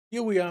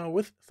Here we are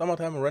with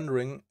Summertime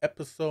Rendering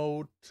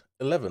episode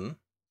 11.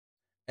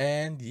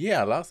 And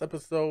yeah, last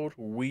episode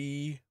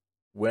we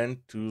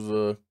went to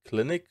the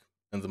clinic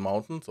in the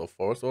mountains or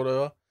forest or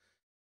whatever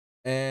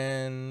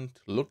and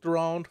looked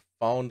around,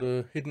 found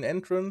a hidden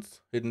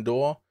entrance, hidden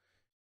door,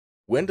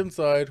 went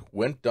inside,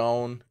 went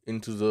down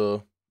into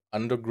the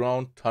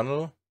underground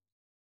tunnel,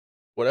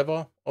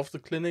 whatever, of the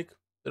clinic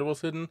that was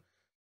hidden.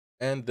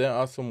 And there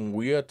are some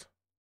weird,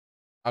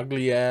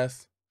 ugly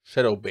ass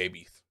shadow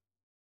babies.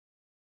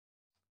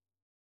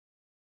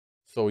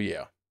 So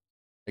yeah.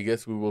 I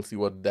guess we will see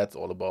what that's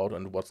all about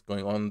and what's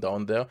going on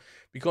down there.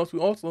 Because we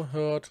also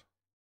heard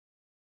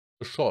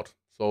a shot.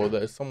 So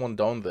there is someone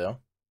down there.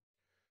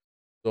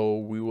 So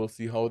we will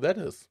see how that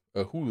is.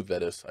 Who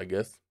that is, I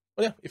guess.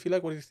 But yeah, if you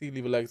like what you see,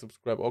 leave a like,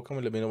 subscribe, or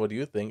comment, let me know what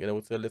you think. And I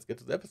would say let's get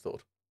to the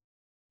episode.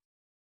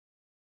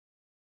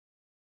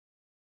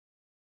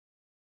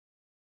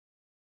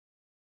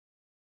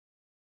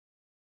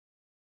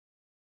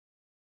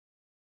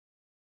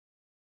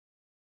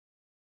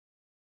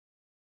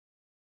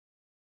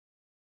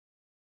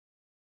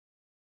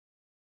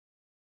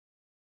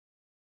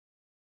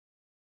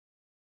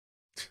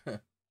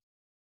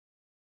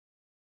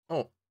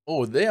 oh,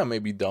 oh, they are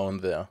maybe down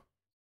there.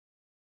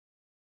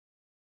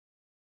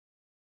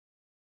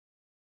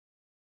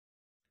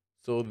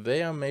 So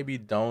they are maybe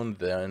down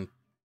there and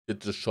did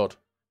the shot.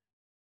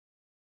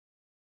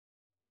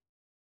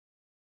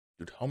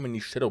 Dude, how many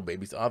shadow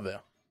babies are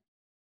there?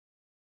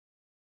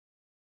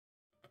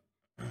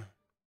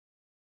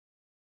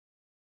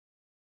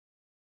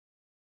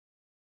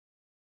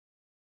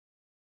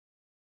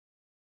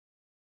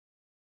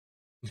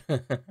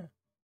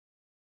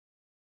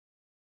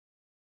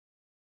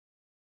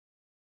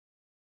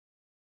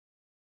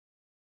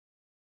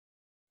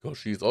 Because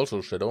she's also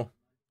a shadow.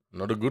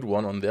 Not a good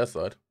one on their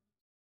side.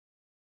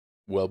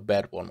 Well,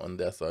 bad one on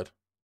their side.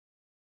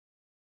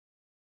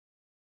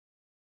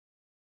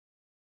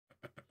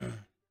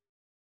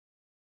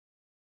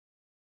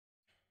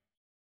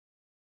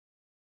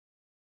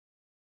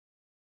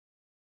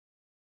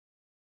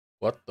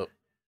 What the?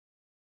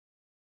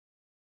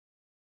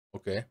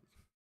 Okay.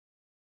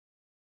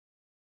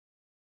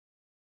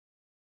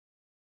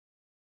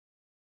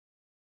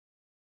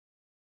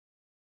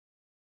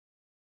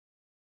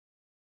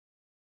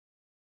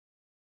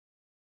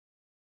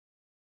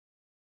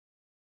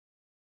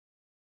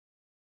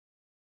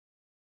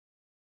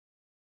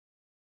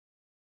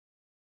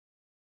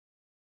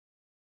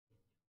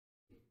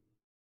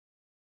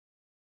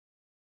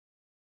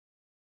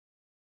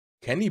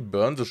 Can he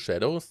burn the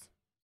shadows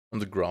on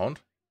the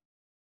ground?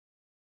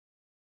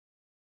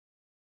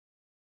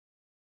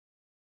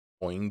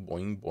 Boing,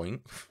 boing, boing.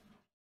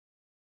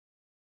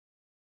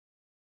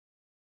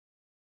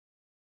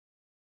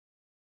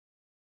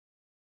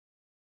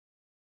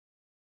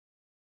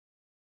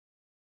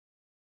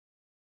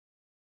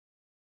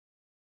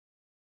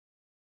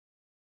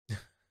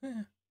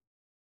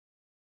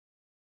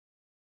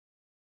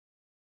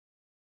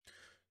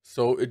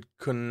 So it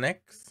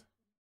connects.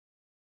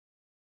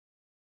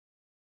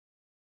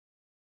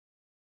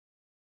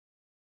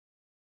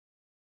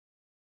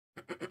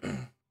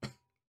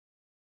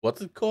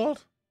 What's it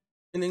called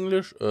in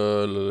English?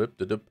 The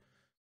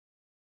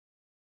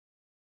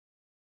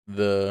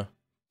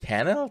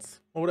canals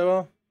or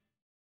whatever.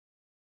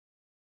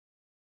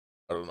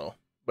 I don't know,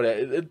 but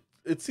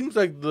it seems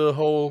like the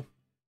whole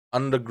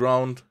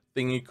underground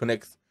thingy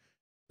connects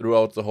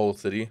throughout the whole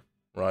city,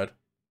 right?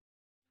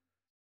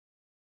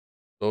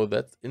 So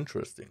that's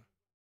interesting.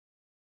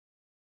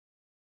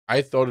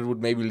 I thought it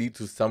would maybe lead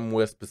to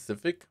somewhere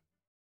specific,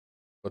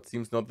 but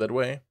seems not that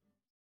way.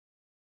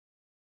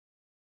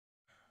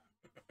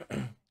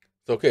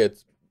 So okay,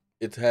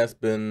 it has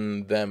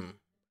been them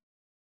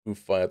who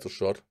fired the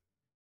shot.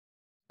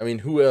 I mean,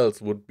 who else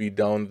would be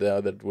down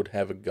there that would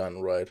have a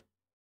gun, right?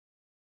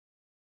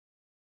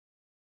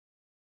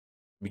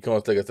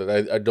 Because, like I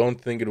said, I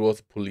don't think it was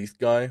a police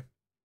guy.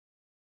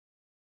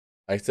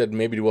 I said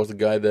maybe it was a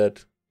guy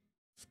that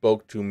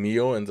spoke to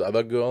Mio and the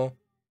other girl.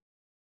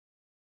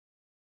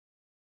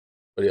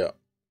 But yeah,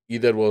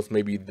 either it was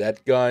maybe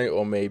that guy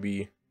or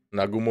maybe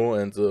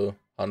Nagumo and the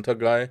hunter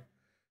guy.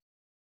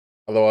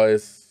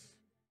 Otherwise,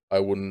 I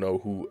wouldn't know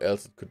who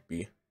else it could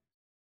be.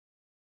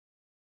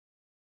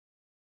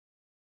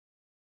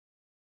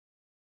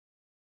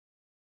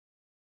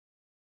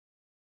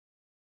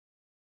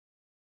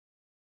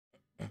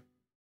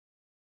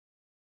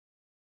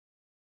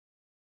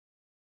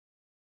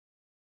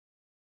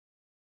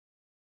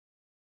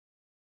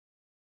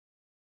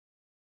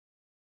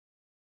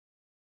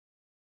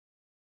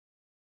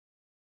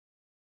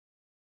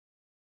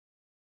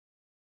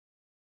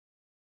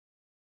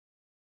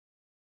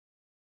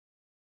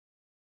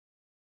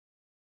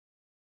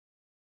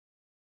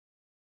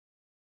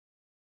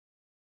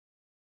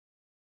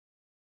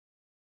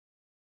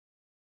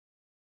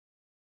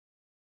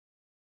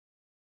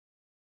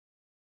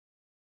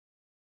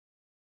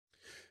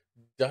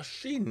 Does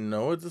she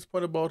know at this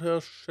point about her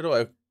shadow?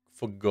 I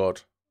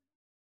forgot.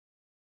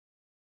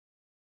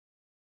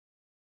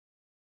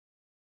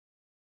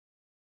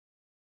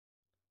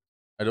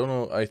 I don't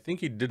know. I think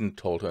he didn't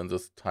told her in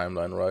this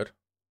timeline, right?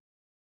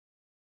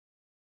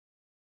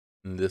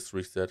 In this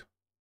reset.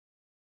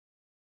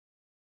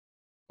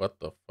 What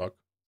the fuck?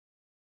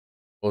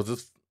 Oh,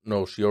 this...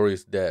 No, Shiori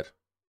is dead.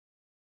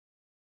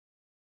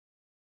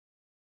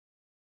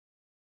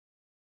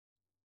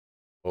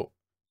 Oh,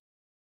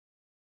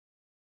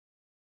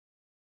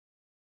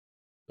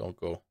 don't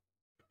go.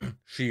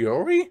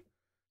 Shiori?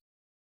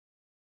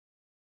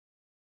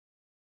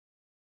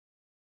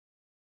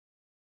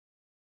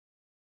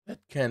 That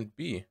can't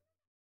be.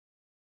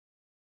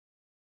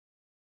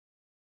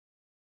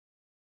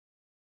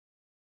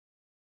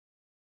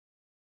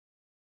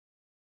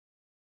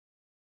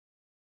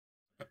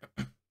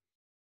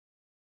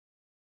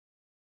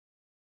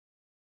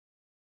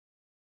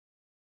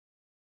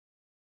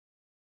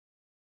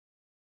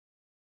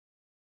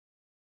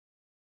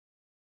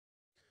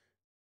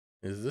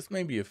 Is this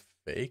maybe a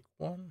fake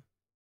one?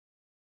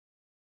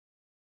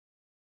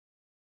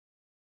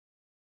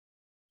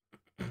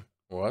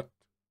 What?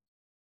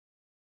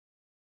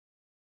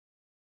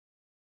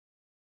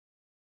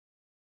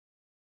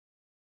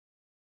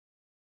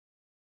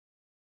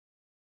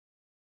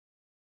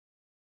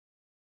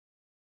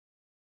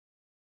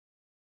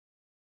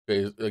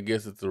 Okay, I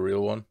guess it's a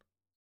real one.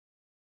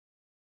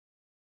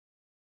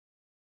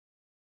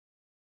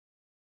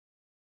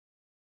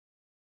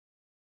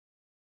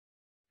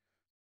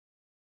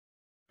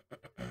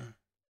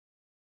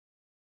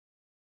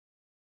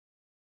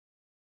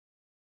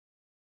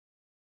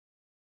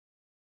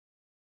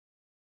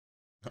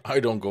 I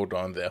don't go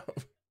down there.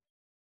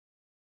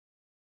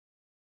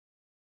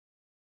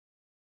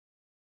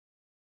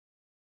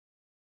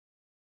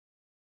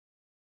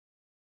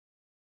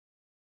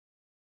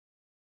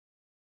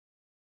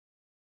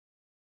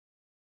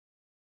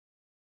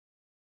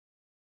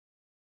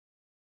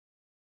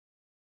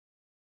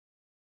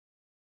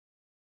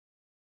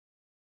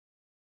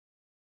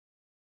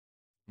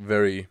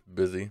 Very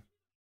busy.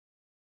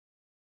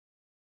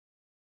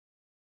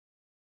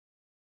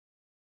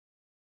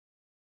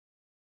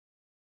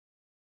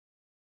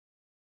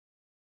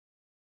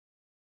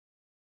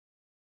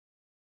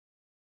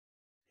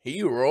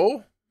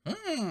 Hero?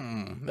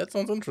 That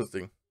sounds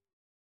interesting.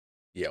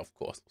 Yeah, of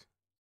course.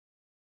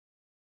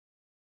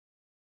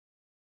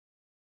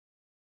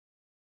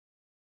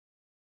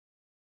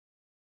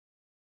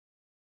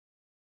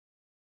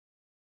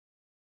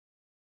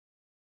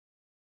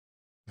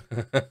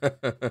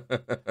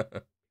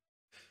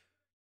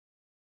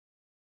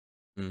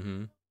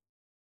 Mm-hmm.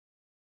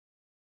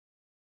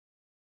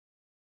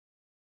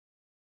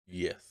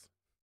 Yes.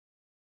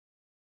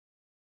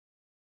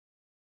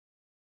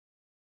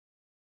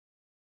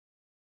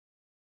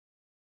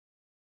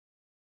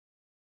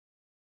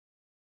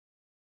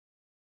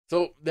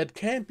 So that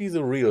can't be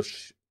the real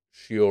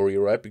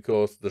Shiori, right?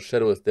 Because the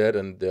shadow is dead,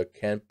 and there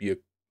can't be a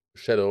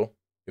shadow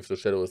if the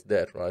shadow is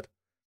dead, right?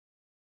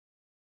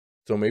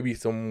 So maybe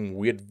some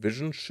weird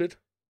vision shit.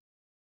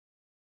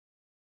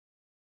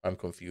 I'm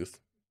confused.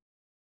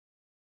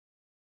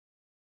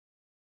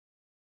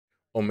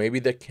 Or maybe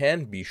there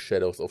can be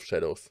shadows of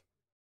shadows,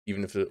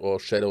 even if or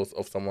shadows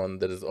of someone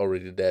that is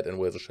already dead and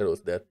where the shadow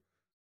is dead.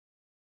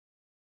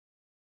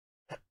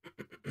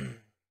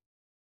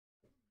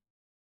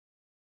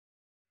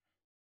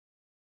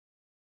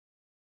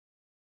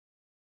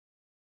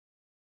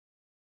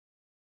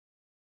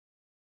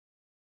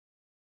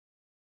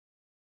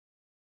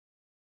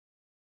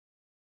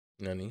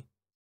 Nani?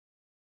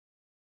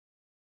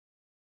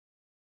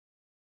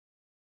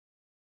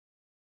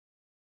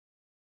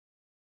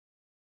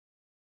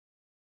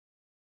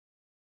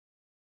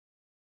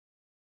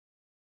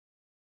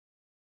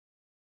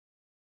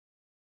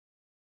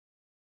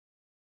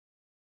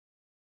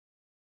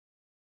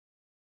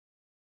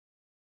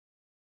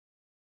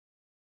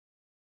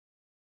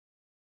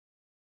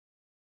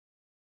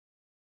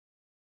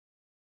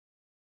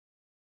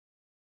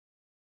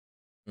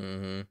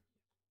 Mm-hmm.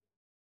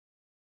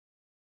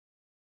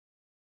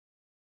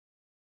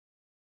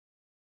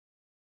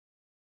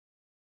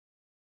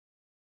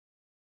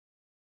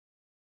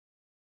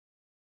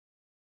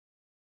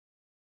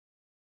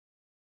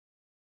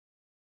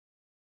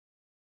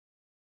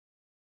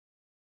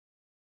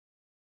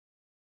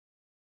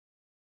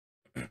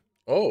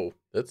 Oh,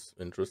 that's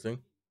interesting.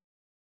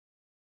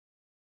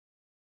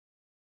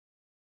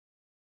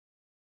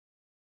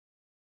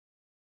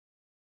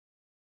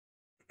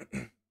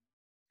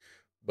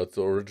 But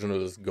the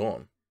original is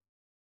gone.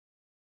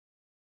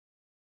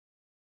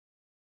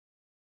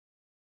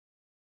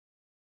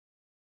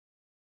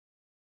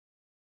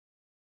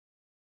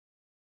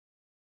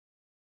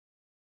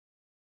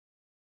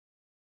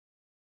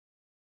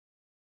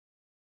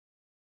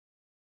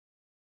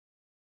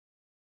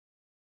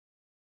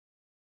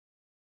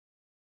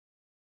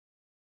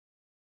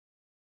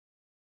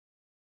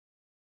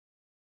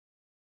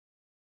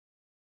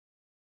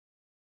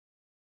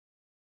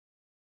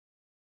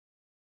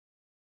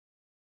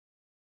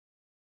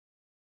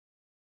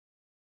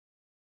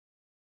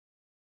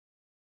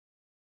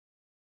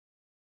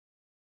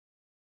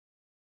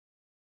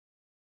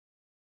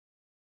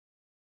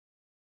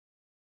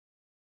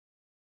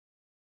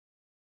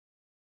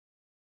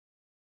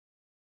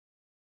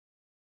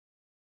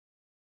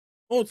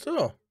 Oh, it's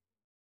her.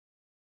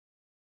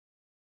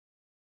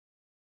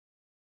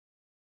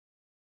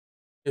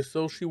 Yeah,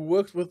 so she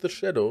works with the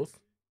shadows.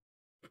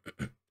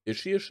 Is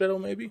she a shadow,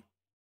 maybe?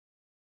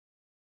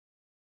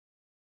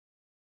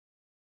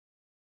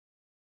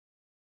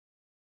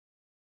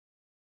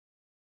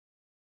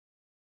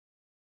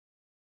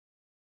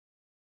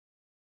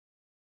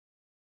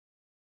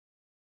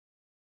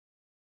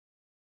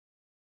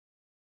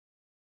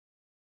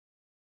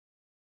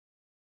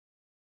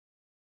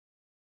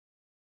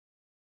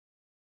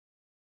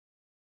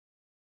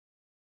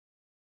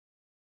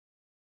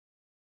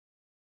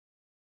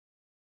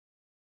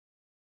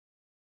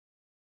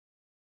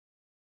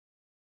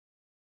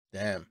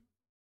 Damn.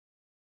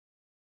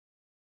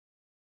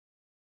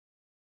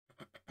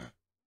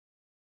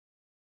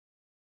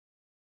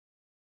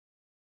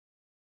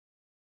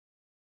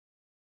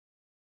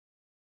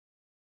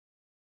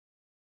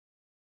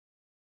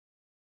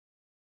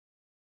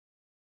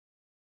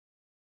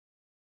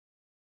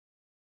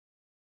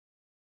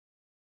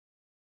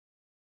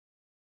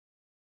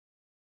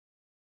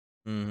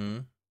 Mm-hmm.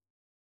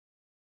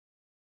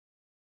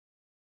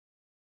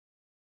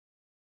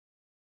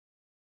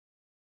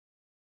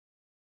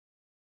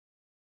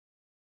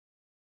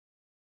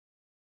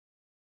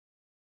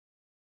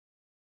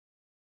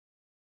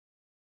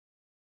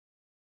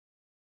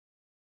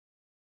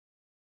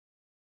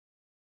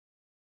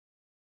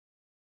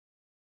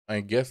 I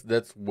guess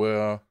that's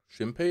where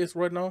Shinpei is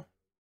right now.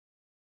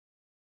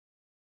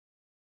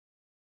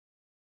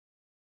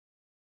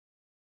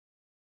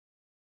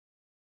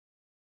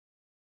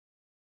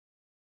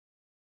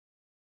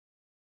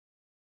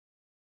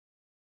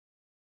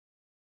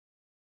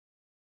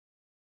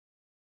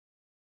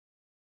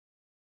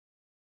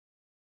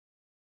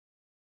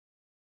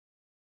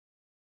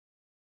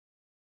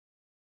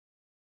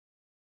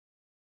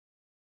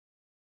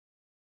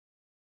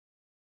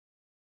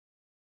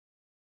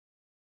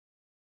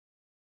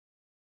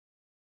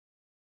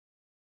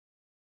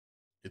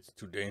 It's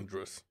too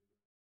dangerous.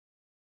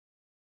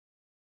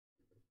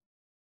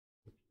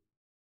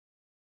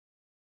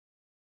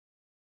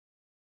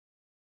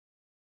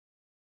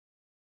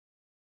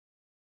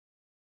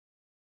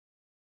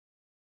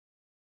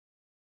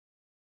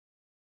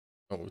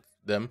 Oh, it's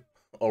them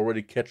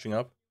already catching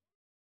up.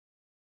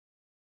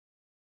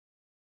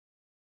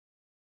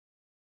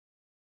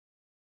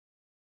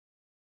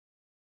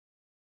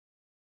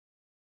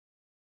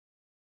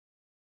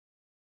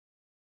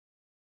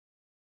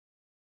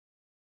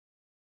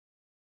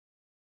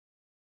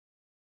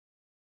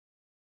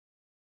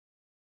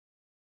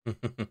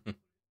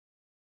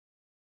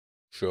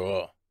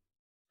 Sure.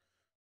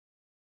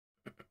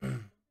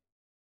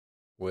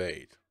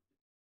 Wait.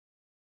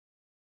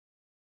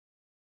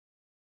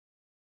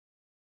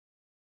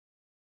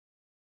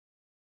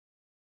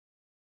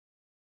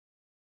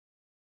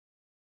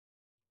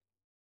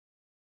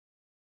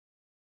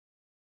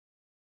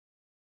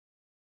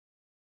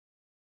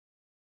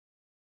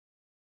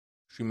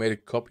 She made a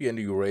copy and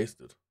erased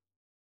it.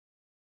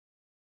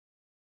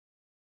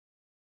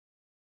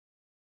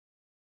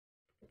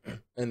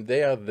 And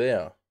they are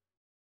there.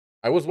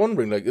 I was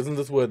wondering, like, isn't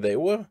this where they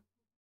were?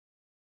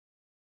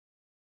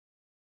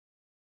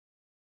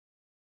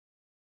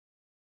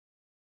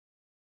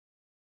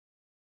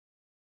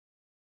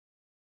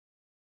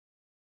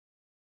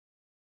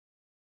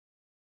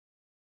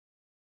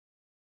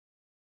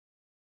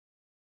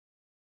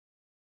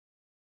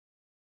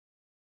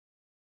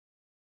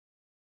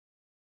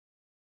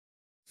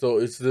 So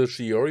is the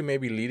Shiori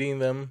maybe leading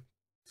them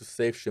to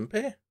save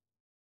Shinpei?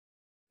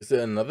 Is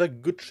there another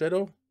good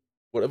shadow?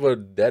 Whatever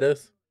that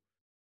is?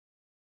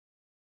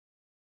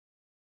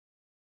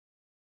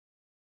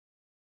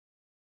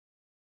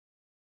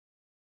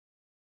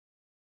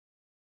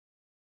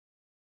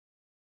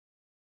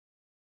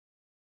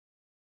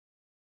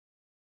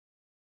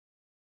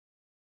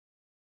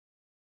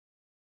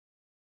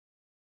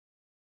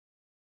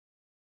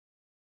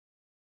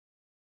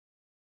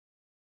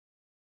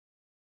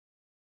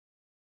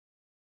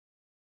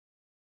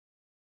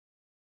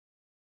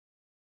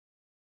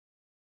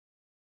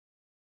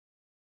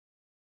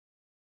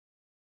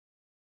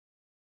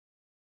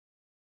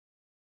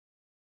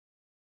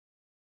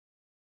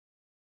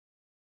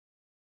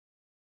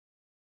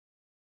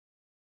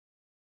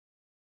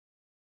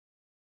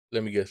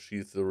 Let me guess,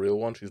 she's the real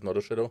one. She's not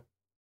a shadow.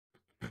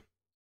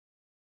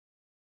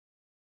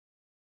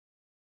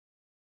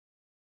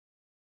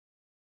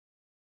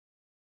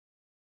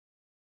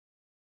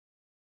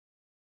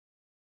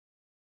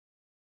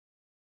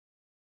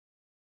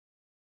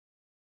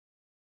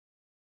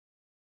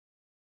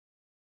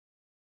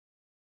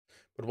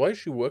 But why is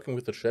she working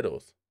with the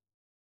shadows?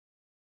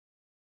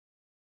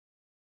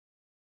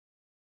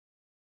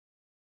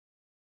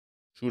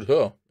 Shoot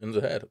her in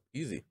the head.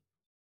 Easy.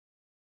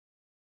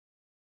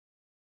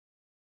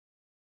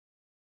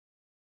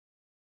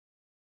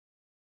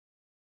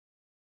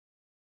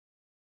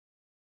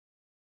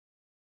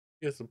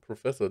 He's a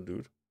professor,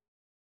 dude.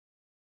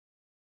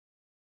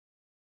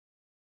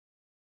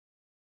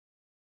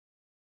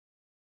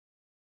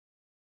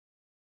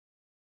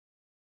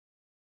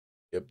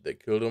 Yep, they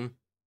killed him.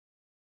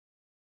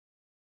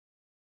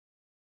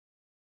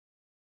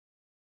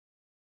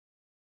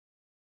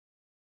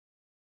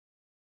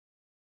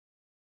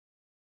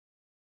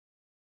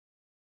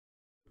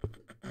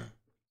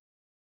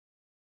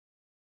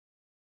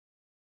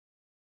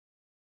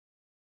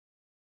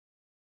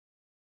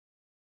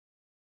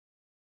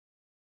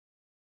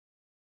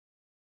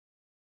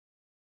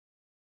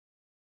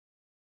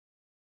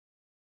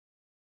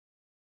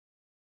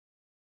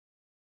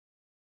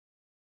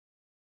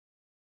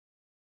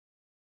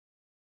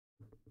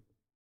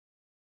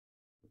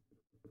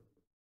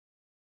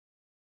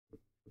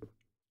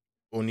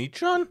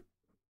 Onichan?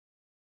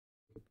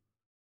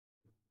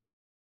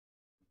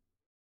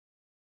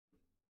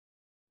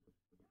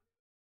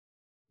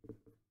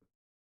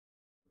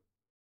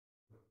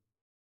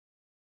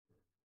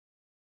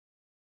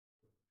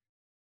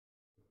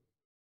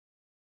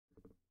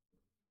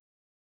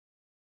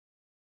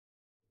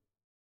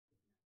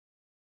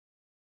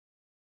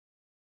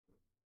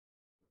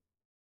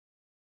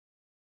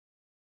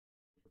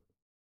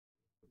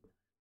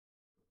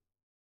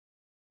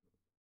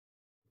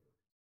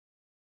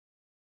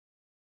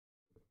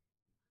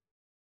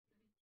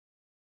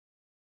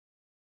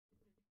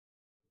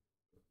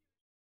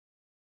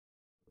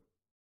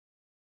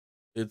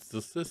 It's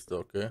the sister,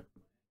 okay.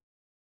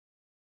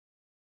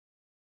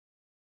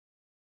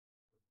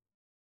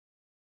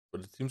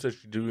 But it seems like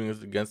she's doing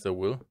it against her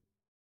will.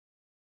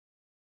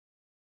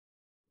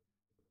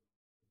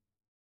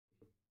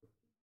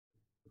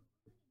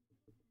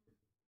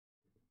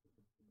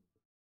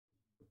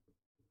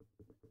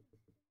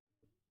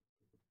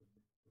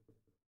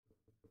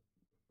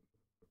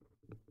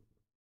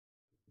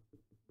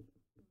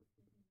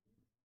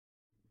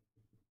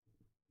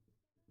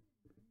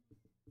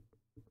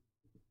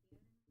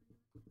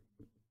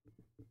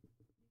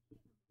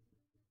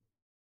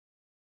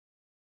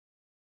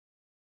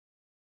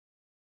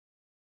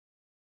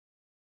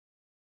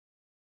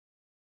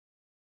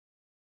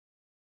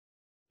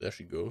 There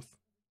she goes.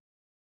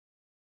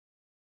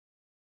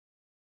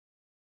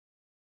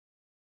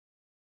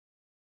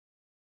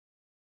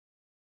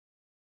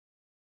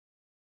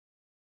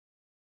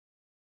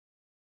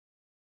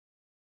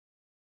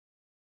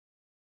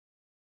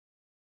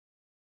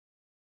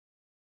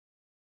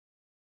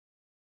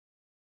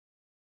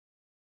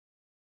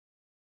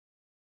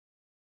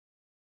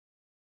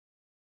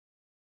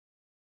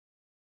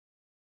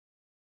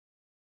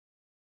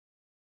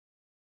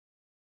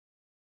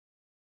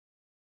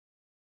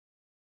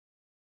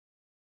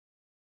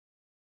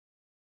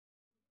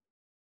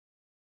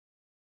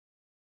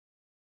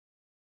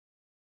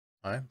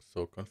 I'm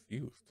so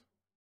confused.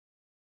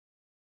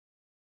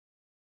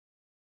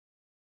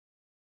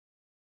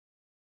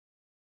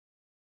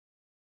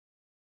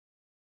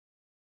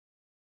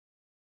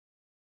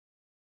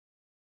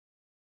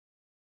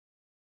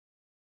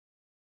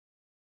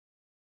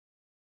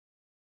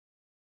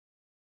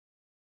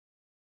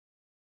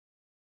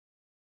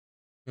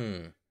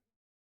 Hmm.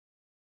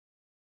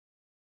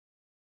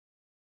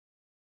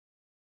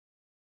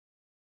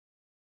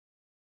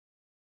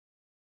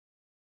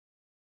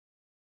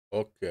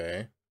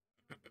 Okay.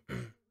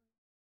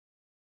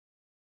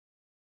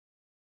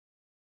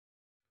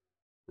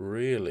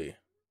 Really?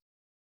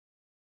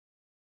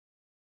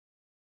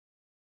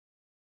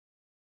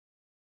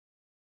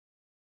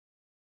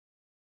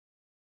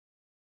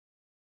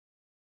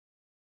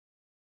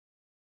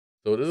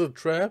 So it is a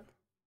trap?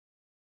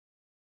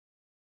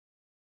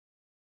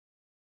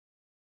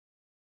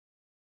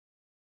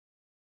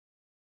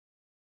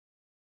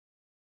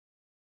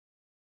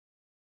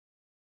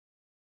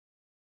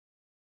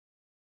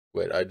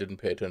 Wait, I didn't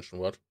pay attention.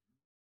 What?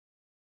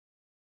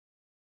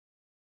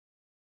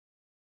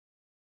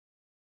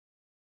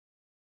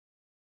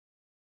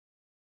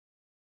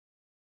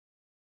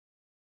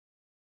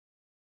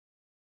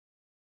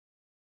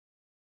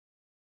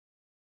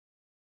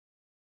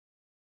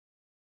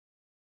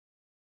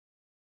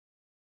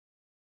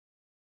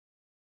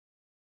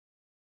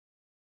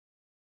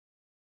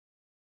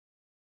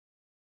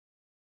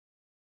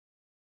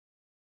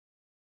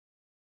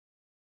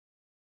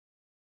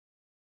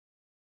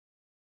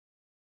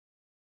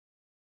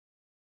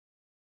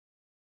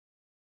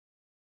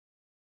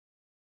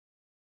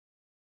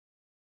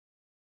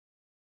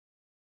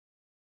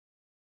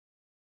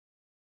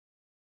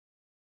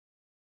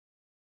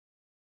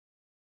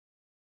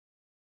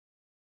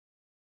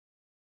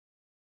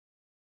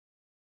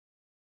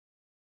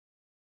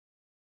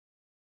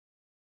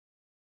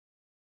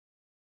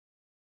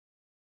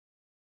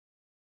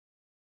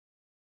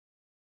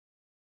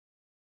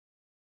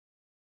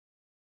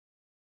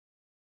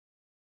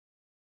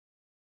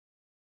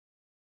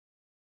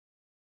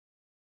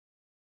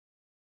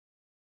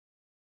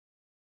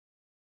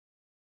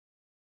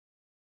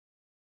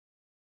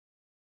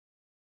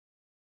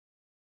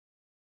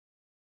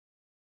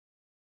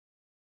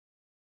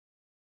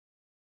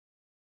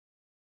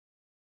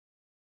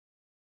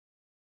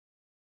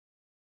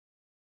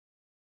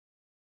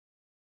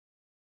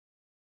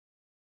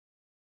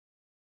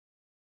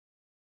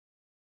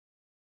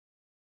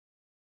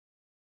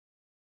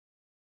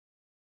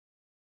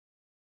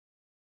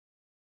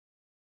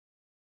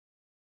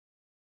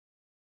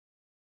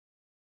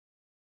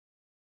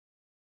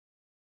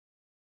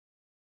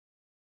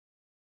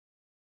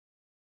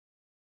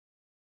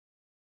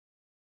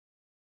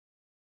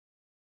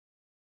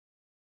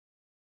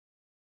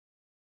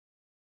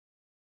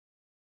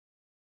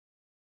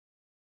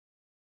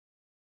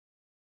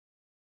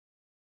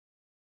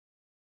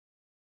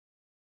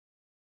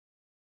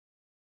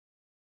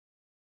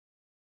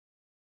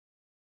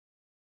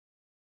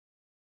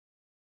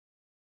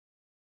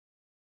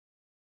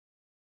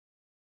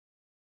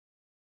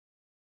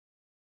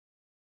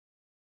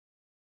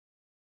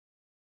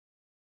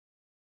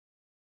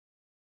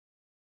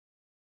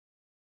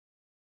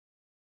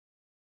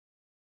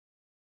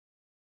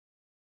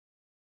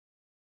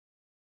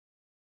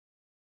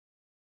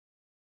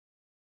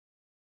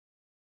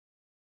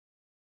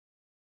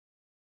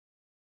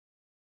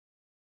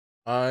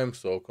 I'm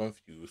so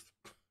confused.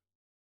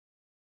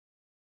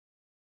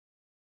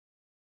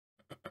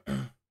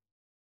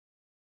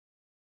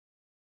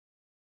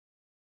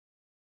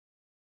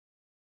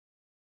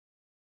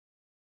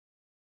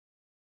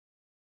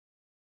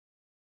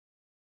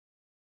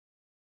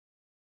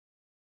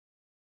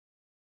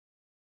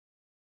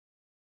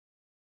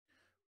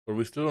 But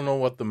we still don't know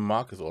what the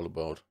mark is all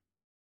about.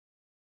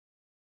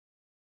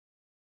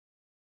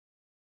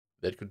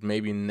 That could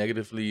maybe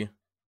negatively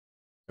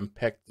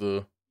impact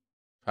the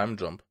time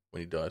jump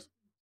when he dies.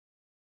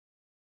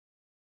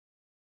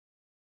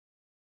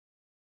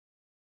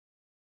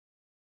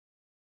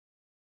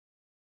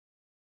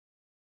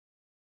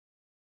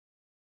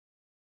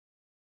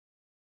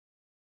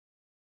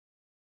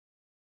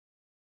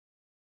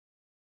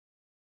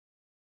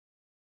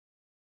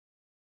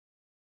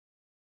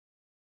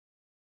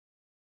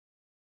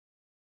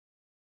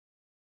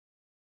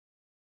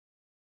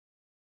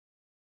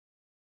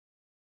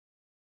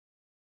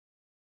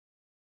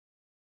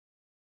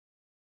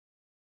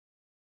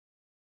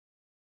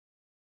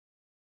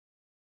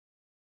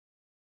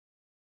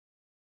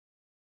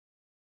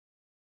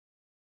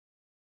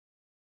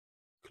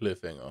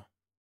 Cliffhanger.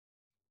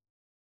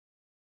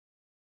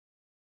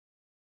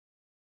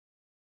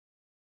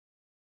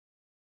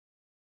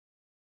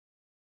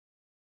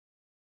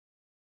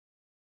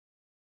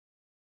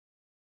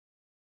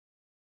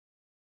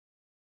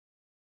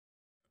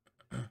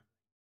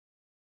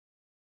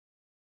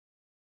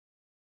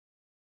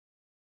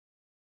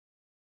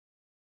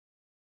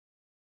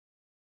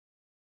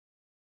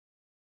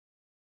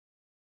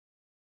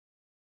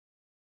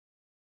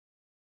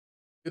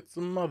 It's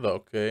the mother,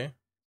 okay.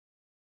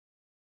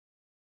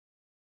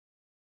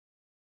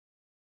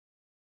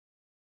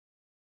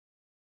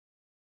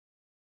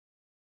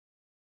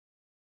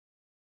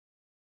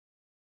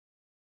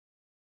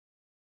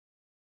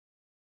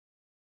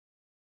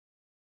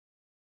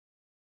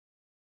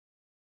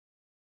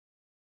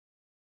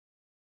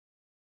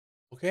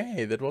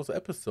 Okay, that was the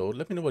episode.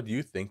 Let me know what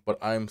you think, but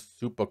I'm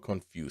super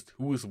confused.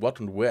 Who is what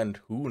and where and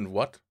who and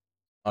what?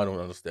 I don't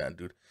understand,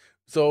 dude.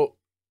 So,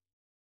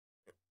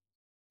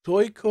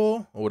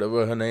 Toiko, or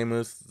whatever her name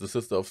is, the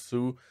sister of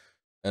Sue,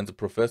 and the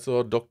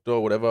professor, doctor,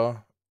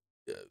 whatever.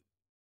 uh,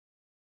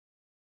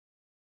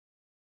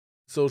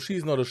 So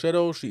she's not a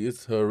shadow, she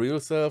is her real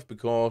self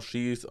because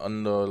she's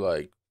under,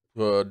 like,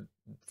 her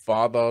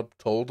father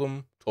told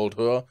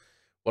her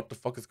what the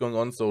fuck is going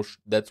on. So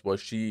that's why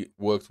she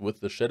works with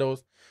the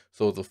shadows.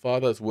 So the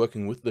father is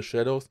working with the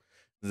shadows.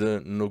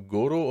 The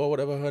Nogoro, or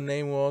whatever her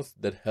name was,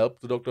 that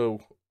helped the doctor,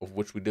 of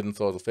which we didn't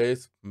saw the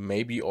face,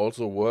 maybe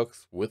also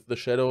works with the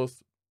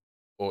shadows,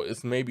 or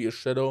is maybe a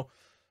shadow.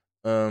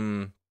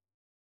 Um,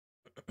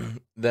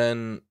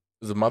 then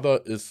the mother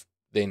is,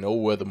 they know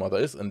where the mother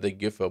is and they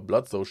give her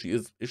blood. So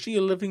is she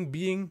a living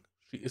being?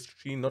 Is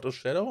she not a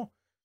shadow?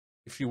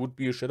 If she would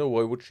be a shadow,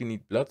 why would she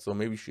need blood? So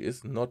maybe she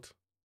is not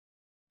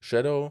a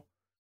shadow.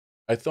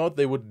 I thought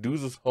they would do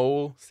this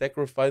whole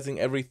sacrificing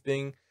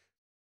everything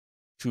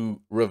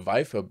to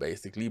revive her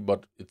basically,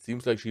 but it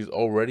seems like she's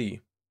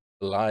already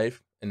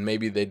alive, and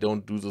maybe they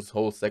don't do this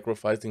whole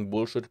sacrificing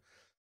bullshit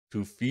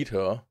to feed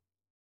her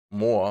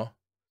more,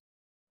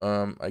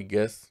 I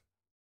guess.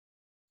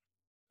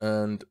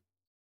 And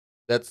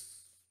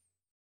that's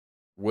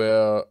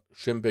where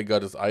Shinpei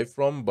got his eye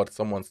from, but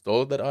someone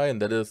stole that eye,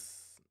 and that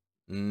is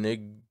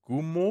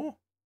Negumo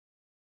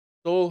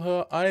stole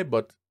her eye,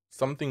 but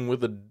something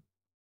with a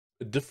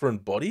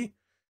different body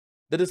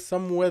that is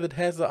somewhere that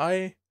has the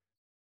eye.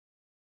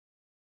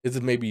 Is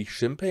it maybe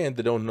Shinpei and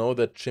they don't know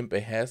that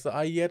Shinpei has the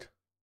eye yet?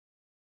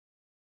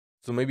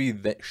 So maybe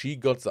that she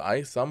got the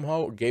eye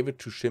somehow, gave it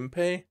to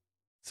Shinpei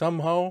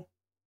somehow,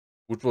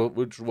 which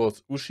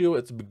was Ushio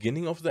at the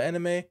beginning of the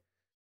anime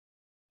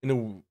in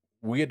a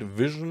weird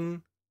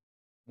vision,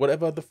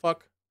 whatever the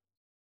fuck.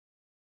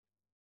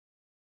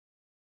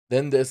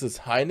 Then there's this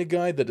Heine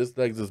guy that is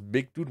like this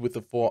big dude with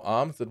the four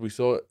arms that we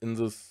saw in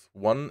this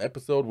one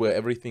episode where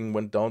everything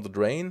went down the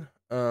drain.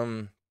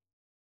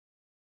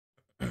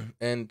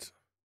 And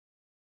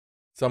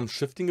some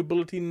shifting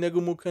ability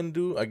Negumo can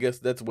do. I guess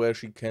that's where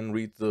she can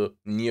read the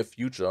near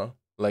future.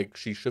 Like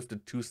she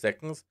shifted 2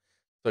 seconds.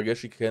 So I guess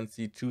she can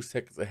see 2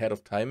 seconds ahead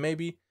of time,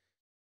 maybe.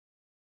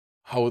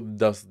 How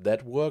does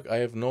that work? I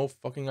have no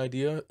fucking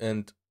idea.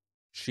 And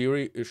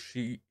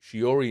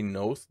Shiori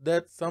knows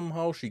that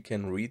somehow. She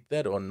can read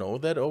that or know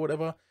that or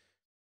whatever.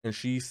 And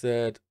she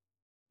said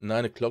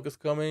 9 o'clock is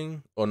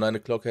coming, or 9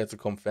 o'clock has to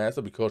come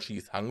faster because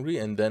she's hungry.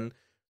 And then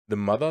the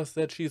mother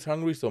said she's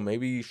hungry, so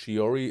maybe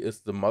Shiori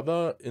is the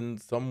mother in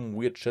some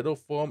weird shadow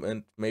form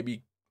and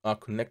maybe are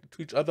connected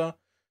to each other.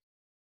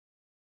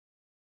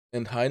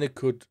 And Heine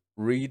could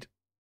read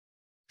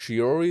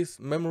Shiori's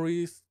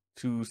memories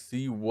to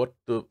see what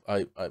the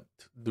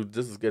dude,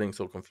 this is getting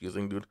so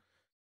confusing, dude.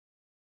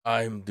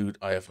 I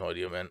have no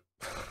idea, man.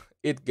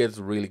 It gets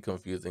really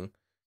confusing.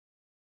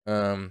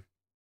 Um,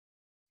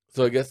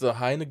 so I guess the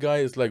Heine guy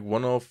is like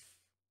one of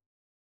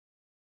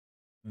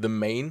the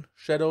main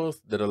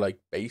shadows that are like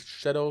base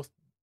shadows.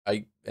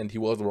 And he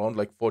was around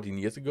like 14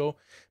 years ago.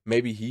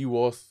 Maybe he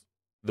was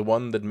the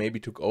one that maybe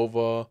took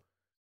over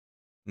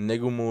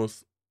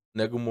Negumo's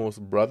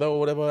brother or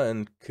whatever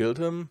and killed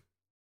him.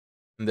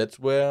 And that's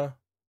where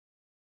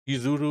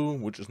Hizuru,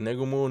 which is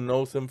Negumo,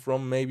 knows him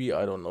from, maybe.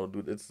 I don't know,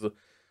 dude. It's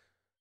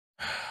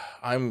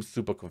I'm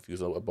super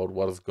confused about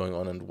what is going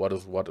on and what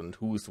is what and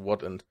who is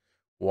what and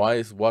why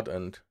is what,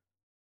 and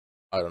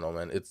I don't know,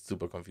 man. It's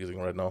super confusing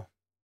right now.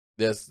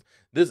 This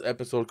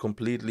episode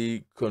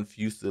completely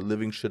confused the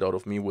living shit out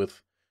of me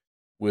with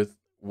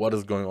what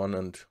is going on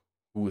and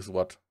who is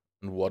what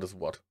and what is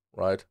what,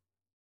 right?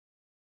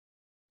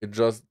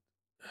 It's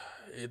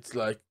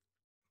like,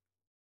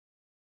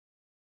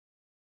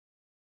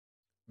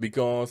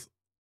 because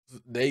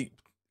they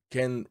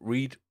can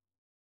read,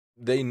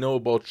 they know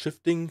about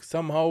shifting,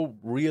 somehow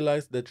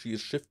realize that she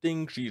is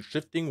shifting,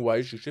 why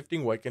is she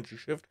shifting, why can't she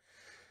shift,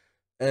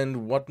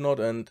 and whatnot,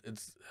 and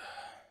it's,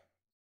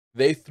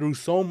 they threw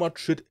so much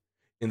shit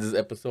in this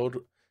episode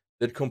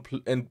that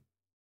and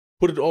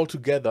put it all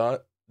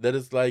together that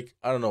is like,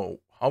 I don't know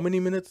how many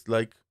minutes,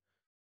 like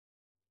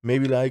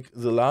maybe like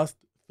the last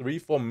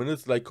 3-4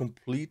 minutes, like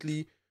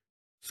completely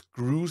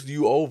screws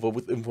you over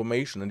with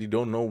information and you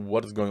don't know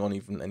what is going on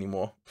even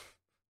anymore.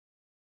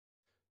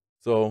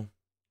 So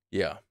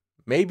yeah,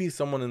 maybe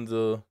someone in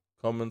the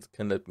comments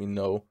can let me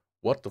know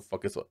what the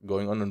fuck is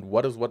going on and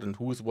what is what and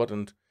who is what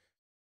and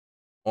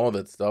all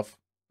that stuff,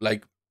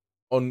 like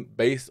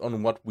based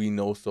on what we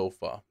know so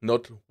far,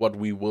 not what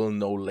we will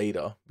know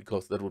later,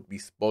 because that would be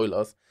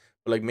spoilers.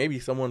 But like, maybe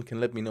someone can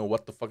let me know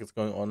what the fuck is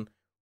going on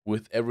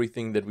with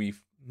everything that we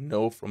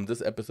know from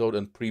this episode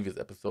and previous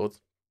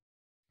episodes,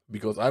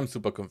 because I'm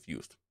super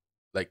confused,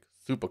 like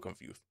super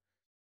confused.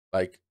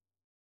 Like,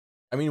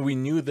 I mean, we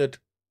knew that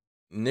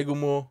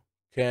Negumo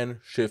can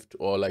shift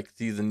or like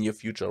see the near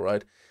future,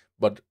 right?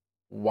 But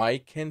why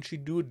can she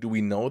do it? Do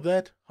we know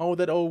that, how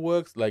that all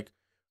works? Like,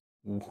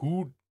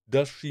 who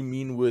does she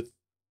mean with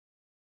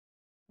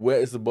where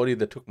is the body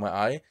that took my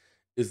eye?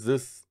 Is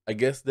this, I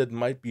guess that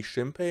might be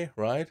Shinpei,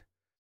 right?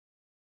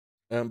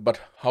 But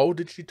how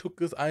did she took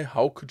his eye?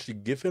 How could she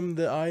give him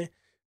the eye?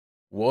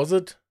 Was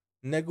it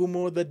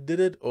Negumo that did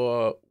it?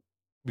 Or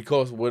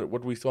because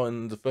what we saw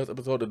in the first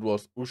episode, it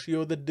was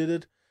Ushio that did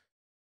it.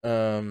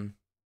 I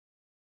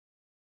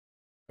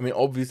mean,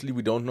 obviously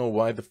we don't know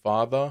why the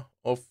father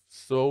of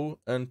So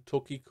and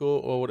Tokiko,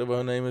 or whatever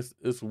her name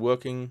is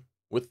working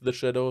with the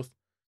shadows.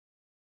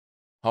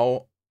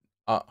 How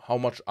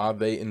much are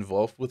they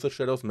involved with the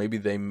shadows? Maybe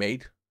they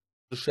made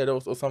the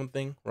shadows or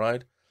something,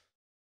 right?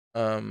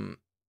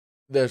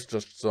 There's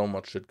just so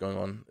much shit going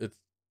on. It's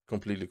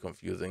completely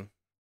confusing.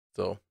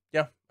 So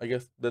yeah, I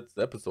guess that's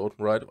the episode,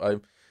 right?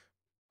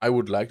 I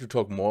would like to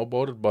talk more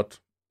about it, but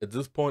at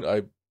this point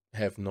I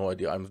have no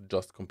idea. I'm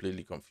just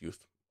completely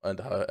confused, and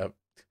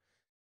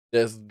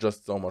there's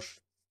just so much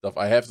stuff.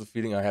 I have the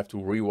feeling I have to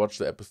rewatch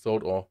the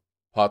episode or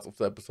parts of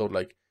the episode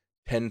like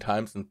 10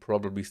 times and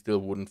probably still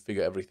wouldn't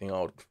figure everything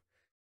out.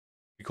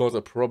 Because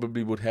I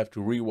probably would have to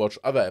rewatch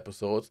other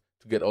episodes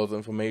to get all the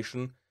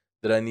information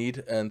that I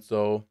need. And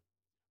so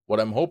what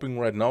I'm hoping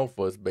right now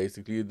for is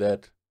basically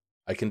that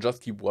I can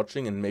just keep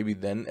watching and maybe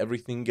then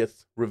everything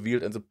gets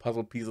revealed and the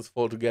puzzle pieces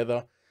fall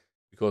together.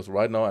 Because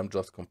right now I'm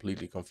just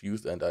completely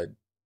confused and I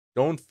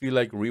don't feel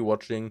like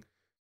rewatching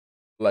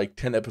like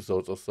 10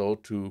 episodes or so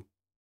to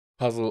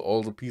puzzle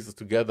all the pieces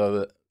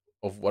together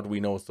of what we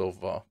know so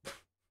far.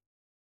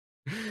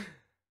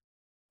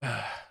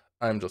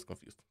 I'm just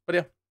confused. But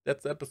yeah,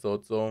 that's the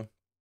episode. So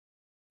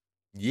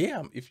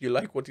yeah, if you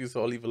like what you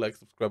saw, leave a like,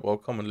 subscribe, or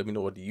comment. Let me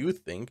know what you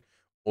think,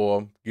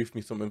 or give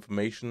me some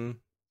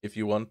information if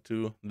you want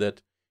to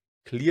that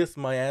clears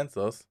my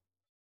answers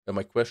and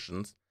my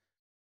questions.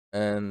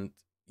 And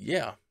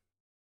yeah,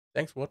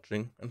 thanks for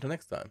watching. Until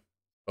next time,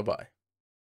 bye bye.